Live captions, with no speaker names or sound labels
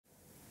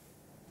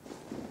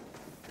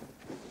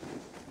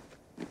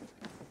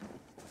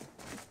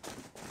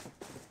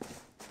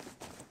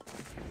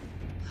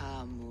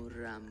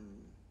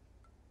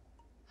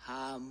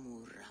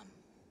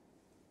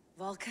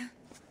Volker?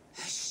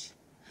 Hush!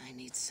 I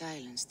need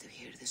silence to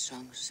hear the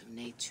songs of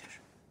nature.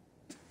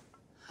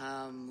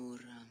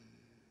 Hamuram.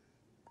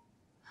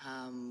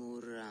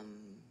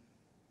 Hamuram.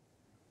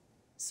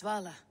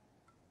 Svala.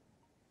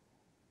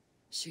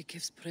 She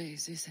gives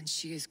praises and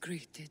she is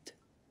greeted.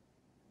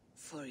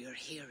 For your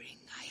hearing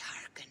I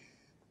hearken,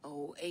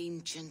 O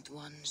ancient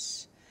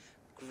ones,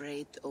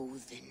 great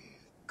Odin,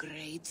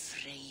 great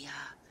Freya.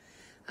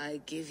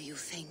 I give you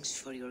thanks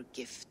for your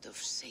gift of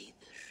Seidr.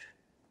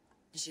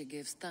 She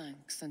gives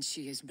thanks and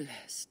she is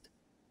blessed.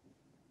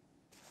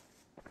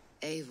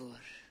 Eivor,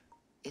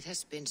 it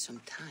has been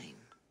some time.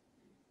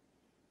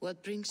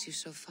 What brings you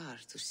so far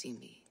to see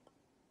me?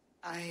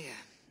 I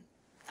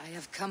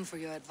have come for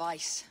your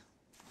advice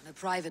on a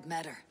private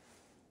matter.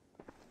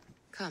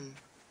 Come.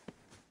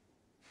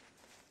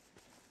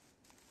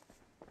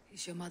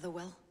 Is your mother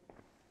well?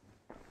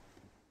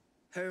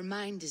 Her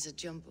mind is a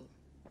jumble.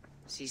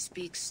 She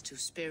speaks to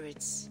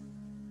spirits.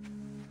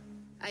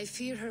 I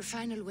fear her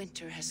final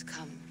winter has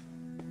come,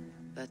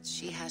 but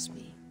she has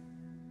me.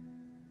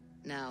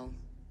 Now,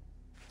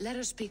 let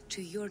us speak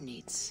to your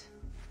needs.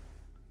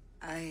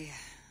 I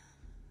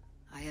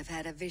have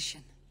had a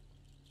vision.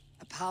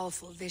 A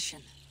powerful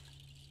vision.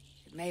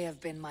 It may have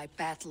been my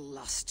battle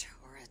lust,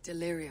 or a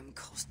delirium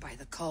caused by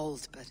the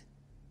cold, but...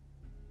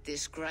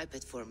 Describe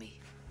it for me.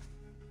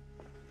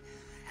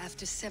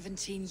 After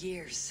 17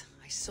 years,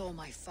 I saw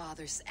my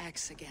father's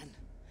axe again.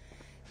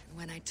 And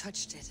when I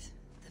touched it,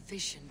 the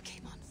vision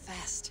came on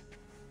fast.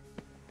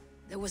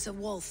 There was a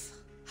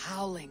wolf,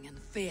 howling and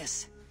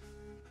fierce.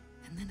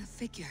 And then a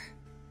figure.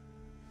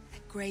 A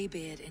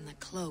greybeard in a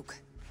cloak.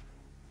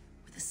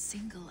 With a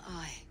single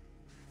eye.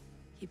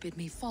 He bid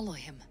me follow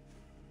him.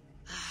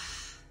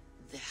 Ah,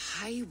 the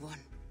High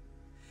One.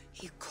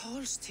 He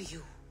calls to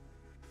you.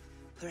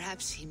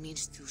 Perhaps he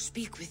means to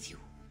speak with you,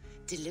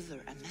 deliver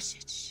a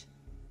message.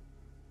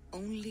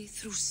 Only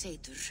through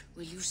Seidr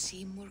will you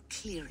see more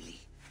clearly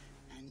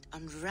and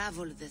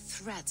unravel the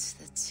threads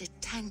that sit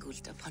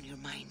tangled upon your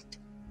mind.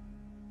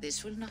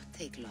 This will not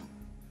take long.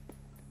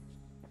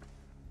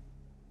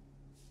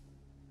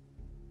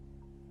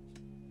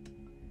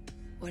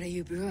 What are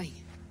you brewing?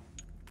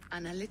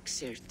 An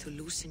elixir to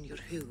loosen your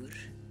hugur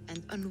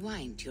and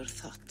unwind your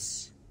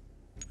thoughts.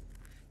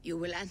 You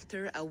will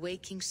enter a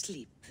waking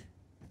sleep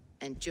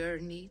and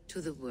journey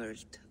to the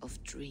world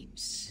of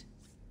dreams.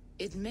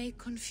 It may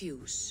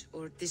confuse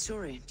or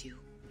disorient you,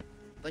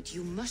 but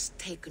you must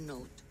take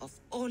note of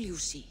all you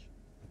see.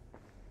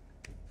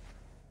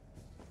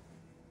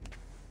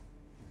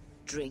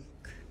 Drink.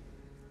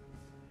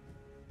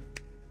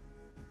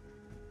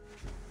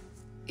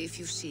 If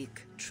you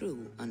seek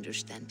true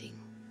understanding.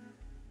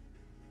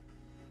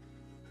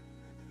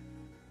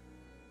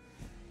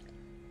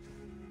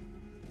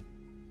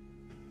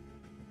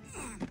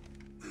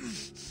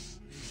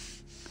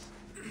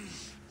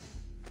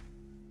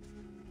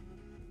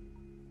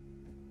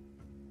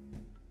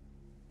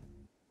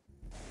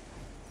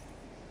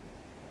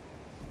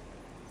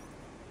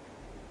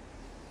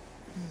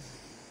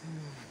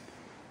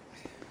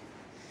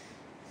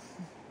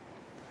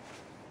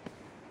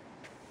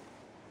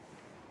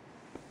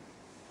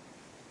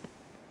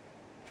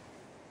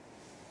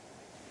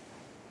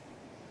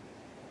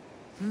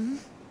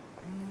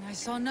 I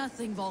saw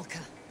nothing,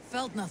 Volker.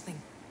 Felt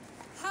nothing.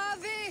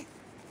 Harvey!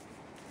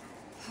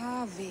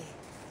 Harvey.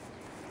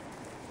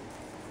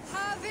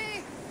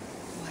 Harvey!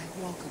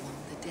 Why walk among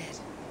the dead?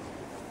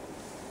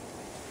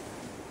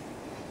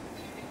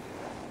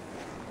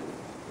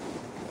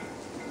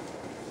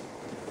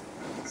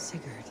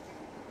 Sigurd.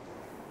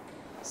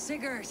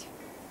 Sigurd!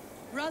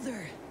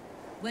 Brother!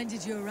 When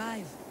did you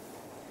arrive?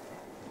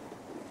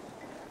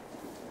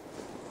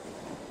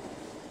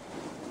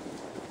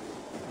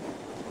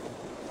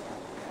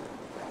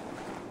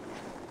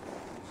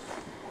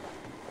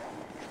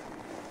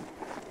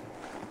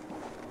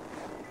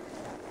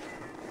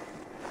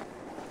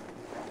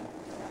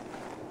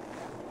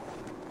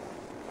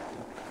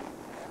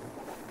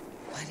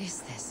 What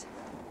is this?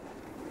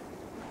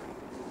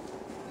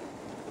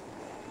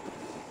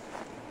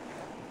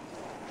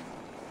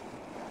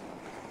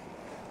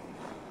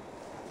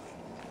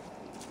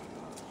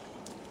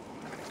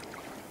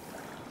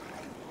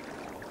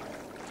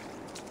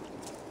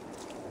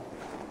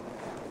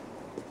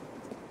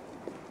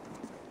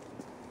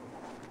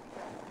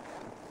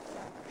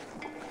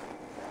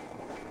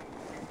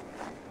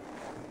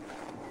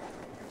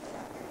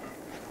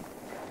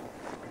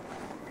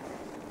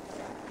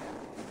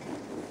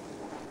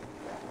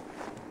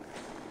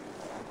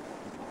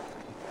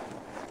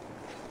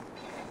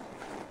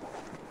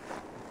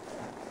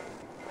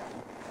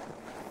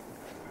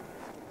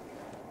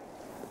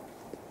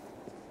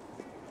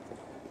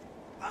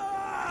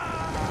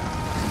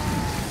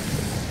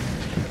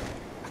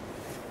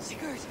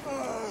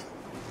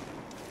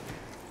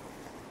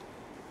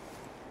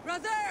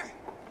 Brother!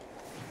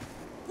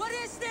 What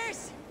is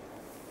this?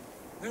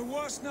 There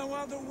was no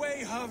other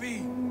way,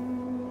 Javi.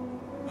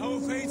 Our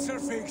fates are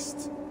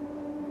fixed.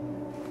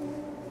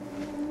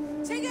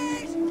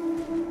 Sigurd!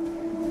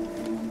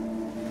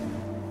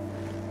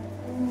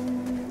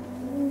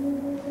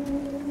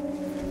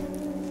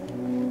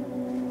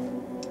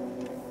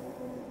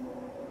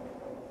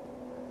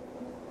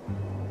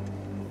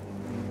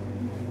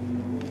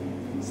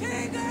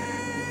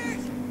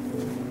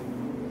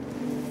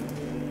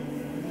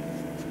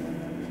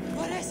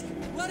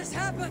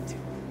 But...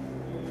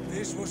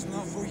 This was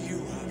not for you,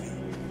 Javi.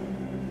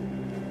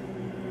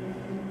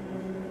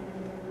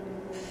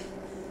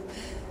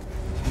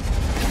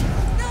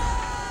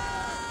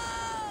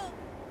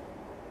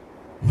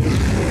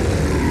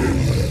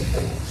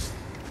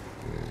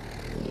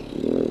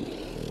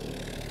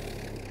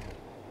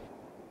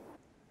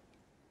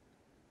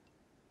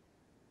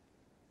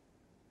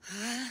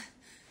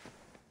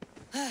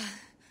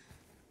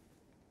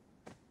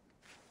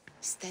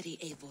 Steady,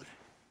 Eivor.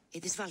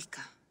 It is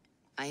Valka.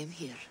 I am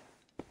here.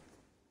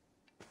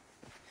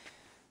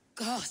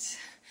 God,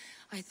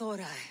 I thought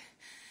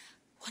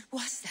What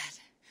was that?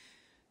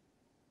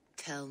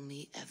 Tell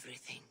me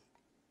everything.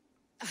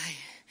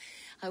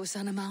 I was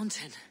on a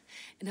mountain,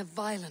 in a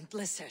violent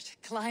blizzard,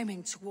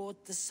 climbing toward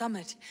the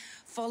summit,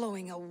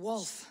 following a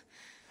wolf.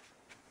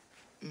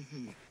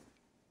 Mm-hmm.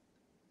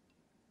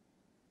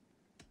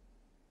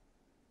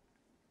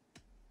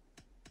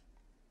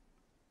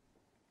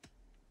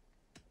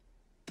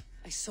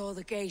 I saw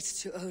the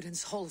gates to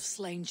Odin's Hall of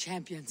Slain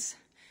Champions.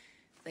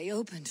 They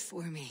opened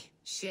for me.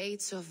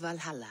 Shades of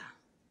Valhalla,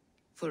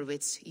 for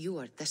which you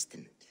are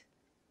destined.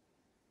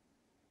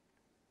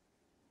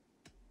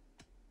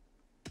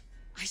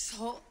 I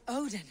saw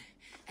Odin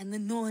and the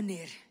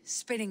Nornir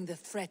spinning the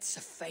threads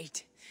of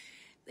fate.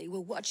 They were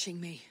watching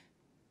me.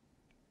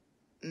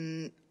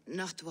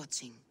 Not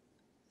watching.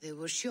 They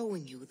were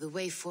showing you the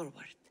way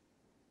forward.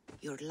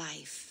 Your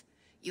life,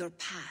 your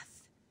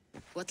path,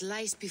 what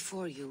lies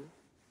before you,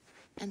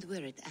 and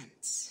where it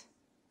ends.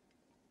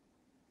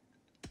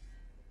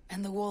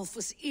 And the wolf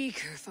was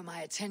eager for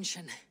my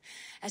attention,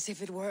 as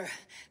if it were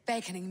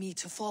beckoning me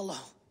to follow.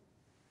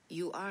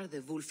 You are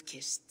the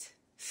wolf-kissed,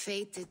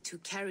 fated to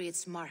carry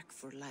its mark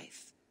for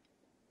life.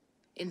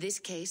 In this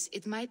case,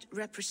 it might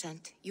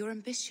represent your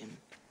ambition,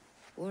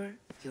 or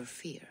your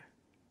fear.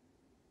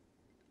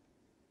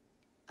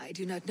 I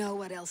do not know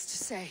what else to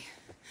say.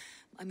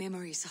 My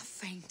memories are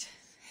faint,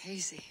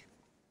 hazy.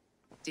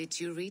 Did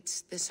you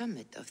reach the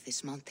summit of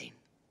this mountain?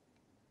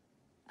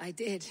 I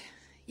did,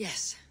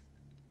 yes.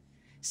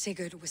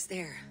 Sigurd was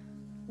there,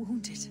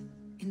 wounded,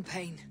 in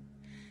pain.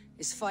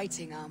 His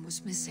fighting arm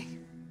was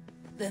missing.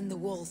 Then the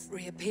wolf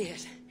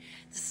reappeared,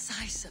 the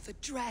size of a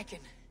dragon,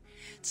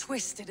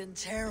 twisted and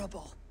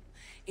terrible.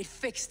 It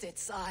fixed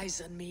its eyes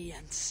on me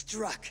and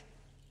struck.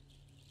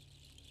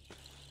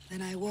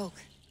 Then I woke.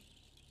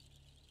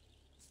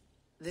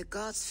 The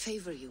gods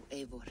favor you,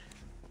 Eivor.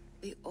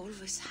 They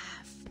always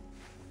have.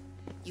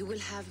 You will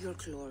have your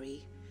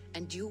glory,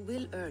 and you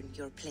will earn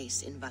your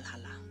place in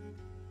Valhalla.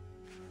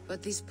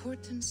 But these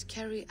portents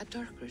carry a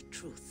darker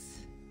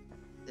truth.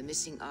 The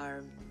missing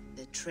arm,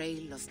 the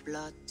trail of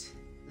blood,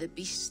 the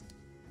beast.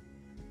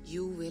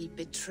 You will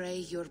betray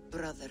your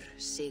brother,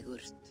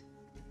 Sigurd.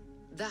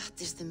 That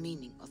is the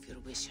meaning of your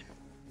vision.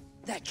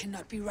 That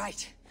cannot be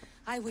right.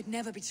 I would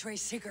never betray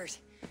Sigurd.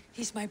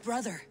 He's my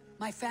brother,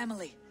 my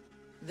family.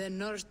 The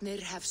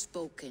Nornir have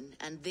spoken,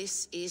 and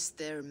this is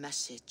their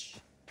message.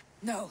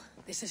 No,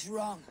 this is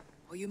wrong,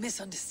 or you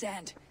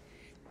misunderstand.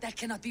 That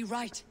cannot be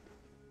right.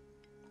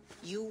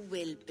 You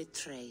will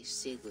betray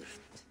Sigurd.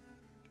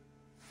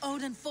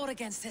 Odin fought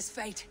against his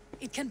fate.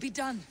 It can be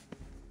done.